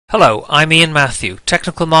Hello, I'm Ian Matthew,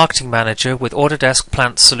 Technical Marketing Manager with Autodesk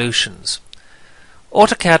Plant Solutions.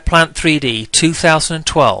 AutoCAD Plant 3D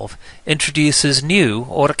 2012 introduces new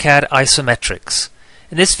AutoCAD Isometrics.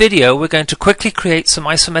 In this video we're going to quickly create some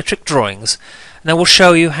isometric drawings and then we'll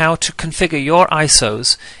show you how to configure your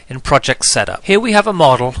ISOs in Project Setup. Here we have a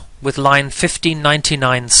model with line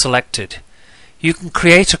 1599 selected. You can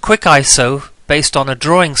create a quick ISO based on a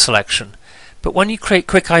drawing selection, but when you create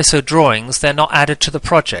quick ISO drawings they're not added to the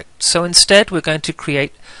project, so instead we're going to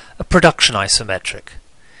create a production isometric.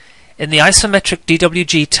 In the Isometric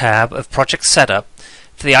DWG tab of Project Setup,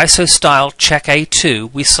 for the ISO style check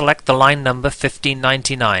A2 we select the line number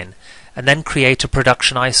 1599 and then create a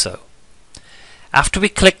production ISO. After we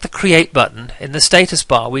click the Create button, in the status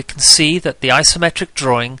bar we can see that the isometric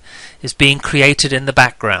drawing is being created in the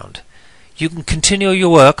background. You can continue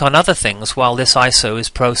your work on other things while this ISO is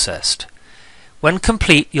processed. When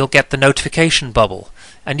complete you'll get the notification bubble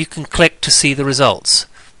and you can click to see the results.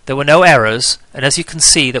 There were no errors, and as you can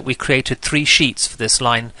see that we created 3 sheets for this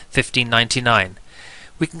line 1599.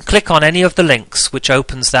 We can click on any of the links which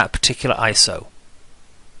opens that particular ISO.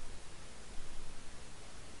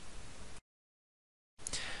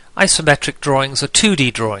 Isometric drawings are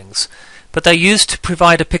 2D drawings, but they're used to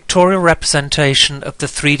provide a pictorial representation of the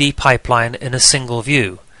 3D pipeline in a single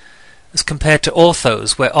view, as compared to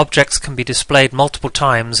orthos where objects can be displayed multiple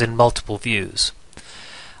times in multiple views.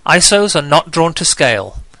 ISOs are not drawn to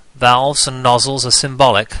scale. Valves and nozzles are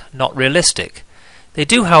symbolic, not realistic. They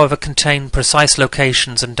do, however, contain precise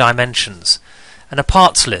locations and dimensions, and a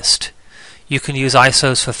parts list. You can use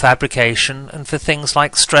ISOs for fabrication and for things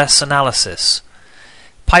like stress analysis.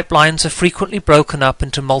 Pipelines are frequently broken up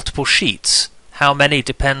into multiple sheets. How many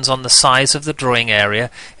depends on the size of the drawing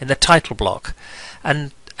area in the title block,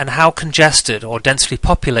 and how congested or densely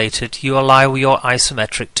populated you allow your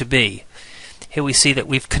isometric to be. Here we see that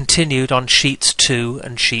we've continued on sheets 2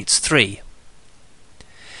 and sheets 3.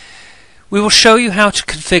 We will show you how to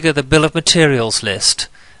configure the bill of materials list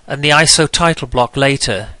and the ISO title block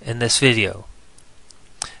later in this video.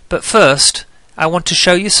 But first, I want to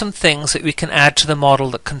show you some things that we can add to the model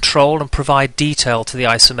that control and provide detail to the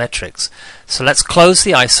isometrics. So let's close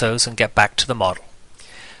the ISOs and get back to the model.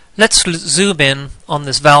 Let's zoom in on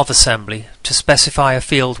this valve assembly to specify a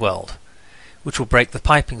field weld, which will break the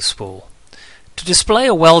piping spool. To display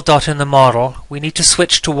a weld dot in the model, we need to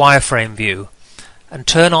switch to wireframe view and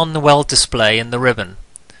turn on the weld display in the ribbon.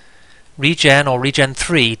 Regen or Regen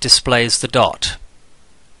 3 displays the dot.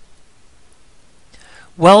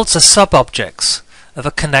 Welds are sub-objects of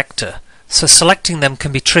a connector, so selecting them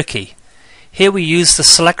can be tricky. Here we use the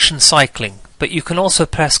selection cycling, but you can also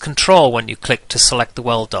press Ctrl when you click to select the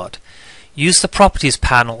weld dot. Use the Properties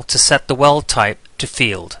panel to set the weld type to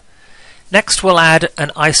Field. Next we'll add an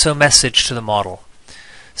ISO message to the model.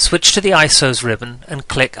 Switch to the ISOs ribbon and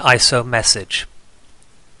click ISO message.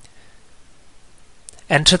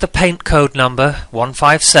 Enter the paint code number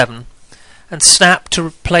 157 and snap to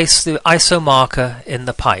replace the ISO marker in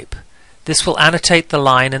the pipe. This will annotate the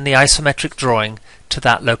line in the isometric drawing to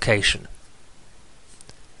that location.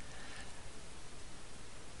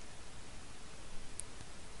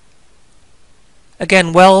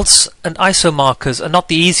 Again, welds and ISO markers are not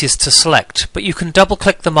the easiest to select, but you can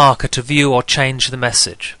double-click the marker to view or change the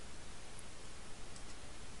message.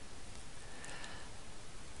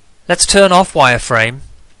 Let's turn off wireframe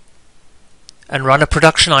and run a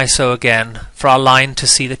production ISO again for our line to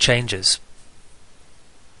see the changes.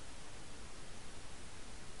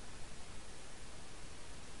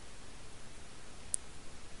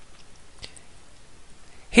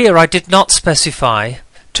 Here I did not specify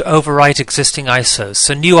to overwrite existing ISOs,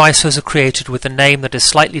 so new ISOs are created with a name that is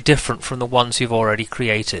slightly different from the ones you've already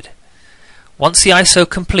created. Once the ISO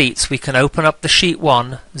completes, we can open up the sheet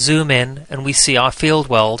 1, zoom in, and we see our field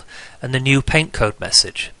weld and the new paint code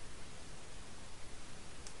message.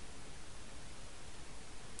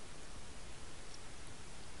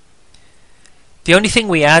 The only thing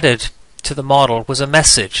we added to the model was a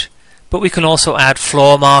message, but we can also add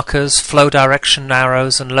floor markers, flow direction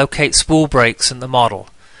arrows, and locate spool breaks in the model.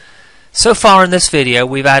 So far in this video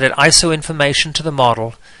we've added ISO information to the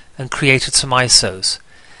model and created some ISOs.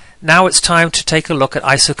 Now it's time to take a look at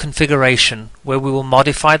ISO configuration, where we will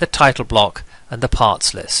modify the title block and the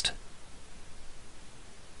parts list.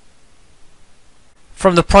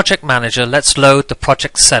 From the Project Manager, let's load the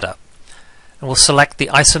Project Setup, and we'll select the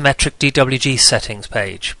Isometric DWG Settings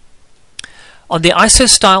page. On the ISO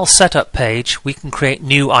Style Setup page we can create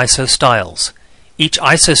new ISO styles. Each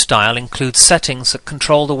ISO style includes settings that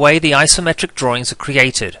control the way the isometric drawings are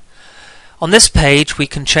created. On this page we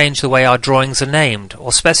can change the way our drawings are named,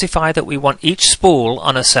 or specify that we want each spool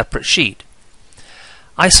on a separate sheet.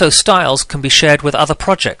 ISO styles can be shared with other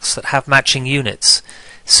projects that have matching units.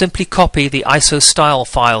 Simply copy the ISO style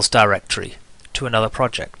files directory to another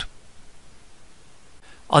project.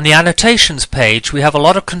 On the annotations page we have a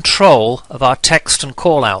lot of control of our text and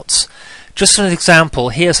callouts. Just as an example,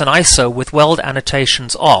 here's an ISO with weld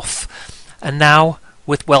annotations off, and now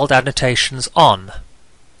with weld annotations on.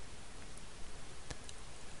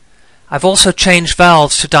 I've also changed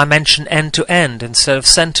valves to dimension end to end instead of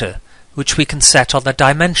center, which we can set on the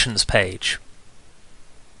dimensions page.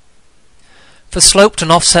 For sloped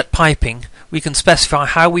and offset piping, we can specify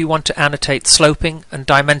how we want to annotate sloping and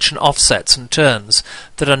dimension offsets and turns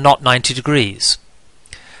that are not 90 degrees.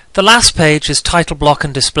 The last page is title block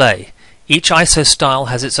and display. Each ISO style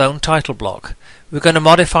has its own title block. We're going to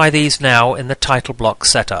modify these now in the title block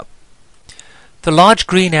setup. The large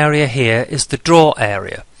green area here is the draw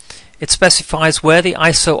area. It specifies where the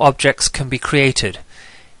ISO objects can be created.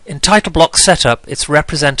 In title block setup it's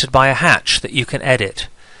represented by a hatch that you can edit.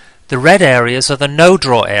 The red areas are the no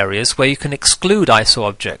draw areas where you can exclude ISO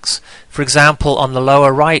objects. For example, on the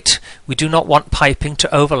lower right we do not want piping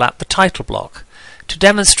to overlap the title block. To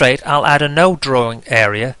demonstrate, I'll add a no drawing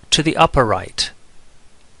area to the upper right.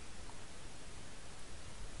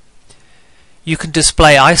 You can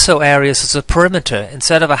display ISO areas as a perimeter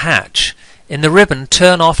instead of a hatch. In the ribbon,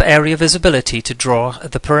 turn off area visibility to draw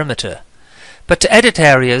the perimeter. But to edit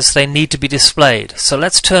areas, they need to be displayed, so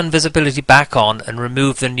let's turn visibility back on and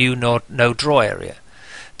remove the new no draw area.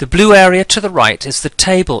 The blue area to the right is the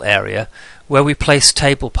table area, where we place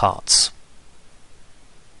table parts.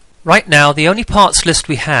 Right now, the only parts list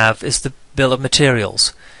we have is the bill of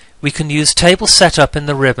materials. We can use table setup in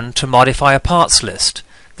the ribbon to modify a parts list.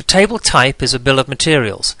 The table type is a bill of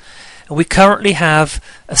materials. We currently have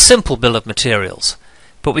a simple bill of materials,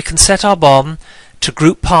 but we can set our BOM to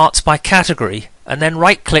group parts by category and then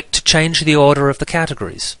right-click to change the order of the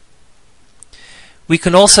categories. We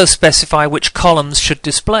can also specify which columns should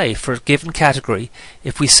display for a given category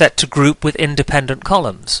if we set to group with independent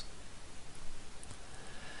columns.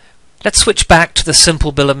 Let's switch back to the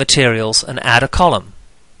simple bill of materials and add a column.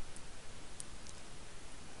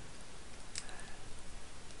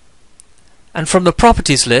 And from the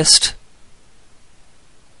properties list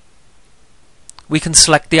we can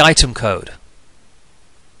select the item code.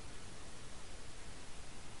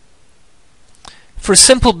 For a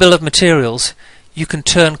simple bill of materials, you can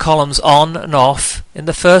turn columns on and off in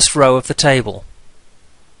the first row of the table.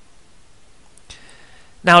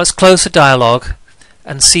 Now let's close the dialog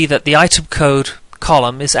and see that the item code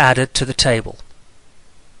column is added to the table.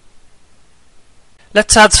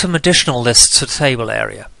 Let's add some additional lists to the table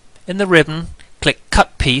area. In the ribbon, click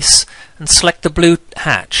Cut Piece and select the blue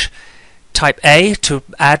hatch. Type A to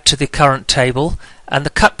add to the current table, and the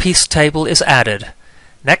cut piece table is added.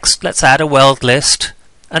 Next, let's add a weld list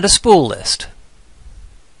and a spool list.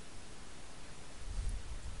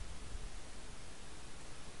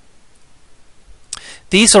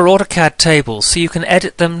 These are AutoCAD tables, so you can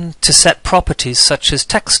edit them to set properties such as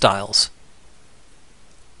text styles.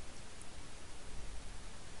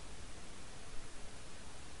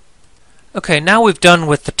 Okay, now we've done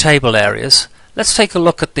with the table areas. Let's take a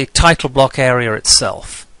look at the title block area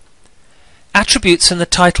itself. Attributes in the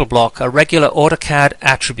title block are regular AutoCAD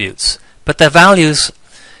attributes, but their values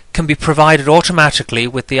can be provided automatically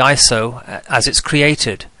with the ISO as it's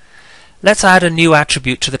created. Let's add a new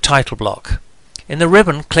attribute to the title block. In the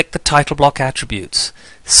ribbon, click the title block attributes,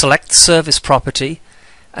 select Service Property,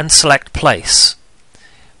 and select Place.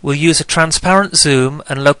 We'll use a transparent zoom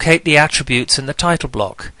and locate the attributes in the title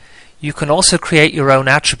block. You can also create your own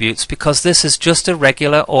attributes because this is just a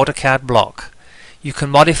regular AutoCAD block. You can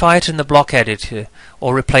modify it in the block editor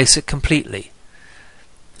or replace it completely.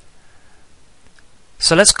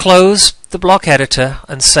 So let's close the block editor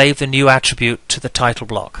and save the new attribute to the title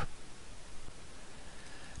block.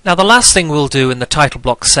 Now the last thing we'll do in the title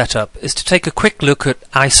block setup is to take a quick look at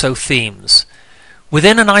ISO themes.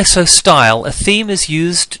 Within an ISO style, a theme is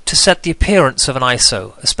used to set the appearance of an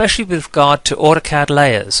ISO, especially with regard to AutoCAD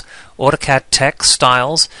layers, AutoCAD text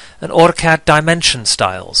styles, and AutoCAD dimension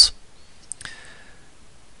styles.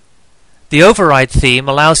 The override theme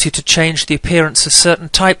allows you to change the appearance of certain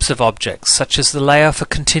types of objects, such as the layer for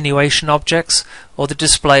continuation objects or the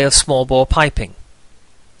display of small bore piping.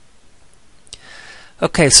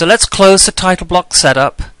 Okay, so let's close the title block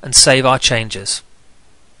setup and save our changes.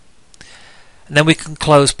 And then we can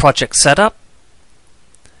close Project Setup.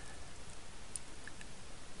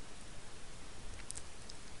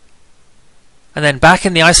 And then back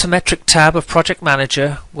in the Isometric tab of Project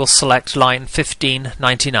Manager, we'll select line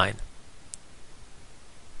 1599.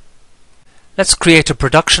 Let's create a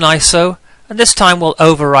production ISO, and this time we'll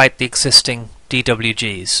overwrite the existing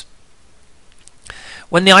DWGs.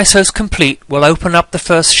 When the ISO is complete, we'll open up the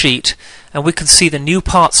first sheet and we can see the new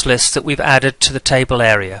parts list that we've added to the table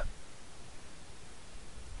area.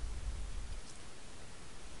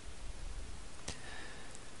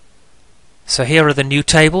 So here are the new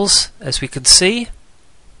tables, as we can see.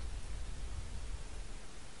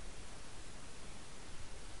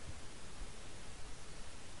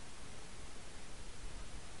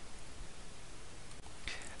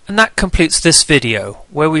 And that completes this video,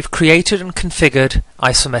 where we've created and configured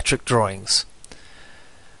isometric drawings.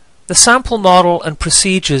 The sample model and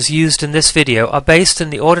procedures used in this video are based in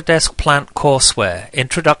the Autodesk Plant courseware,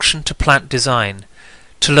 Introduction to Plant Design.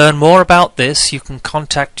 To learn more about this, you can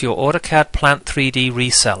contact your AutoCAD Plant 3D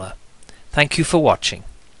reseller. Thank you for watching.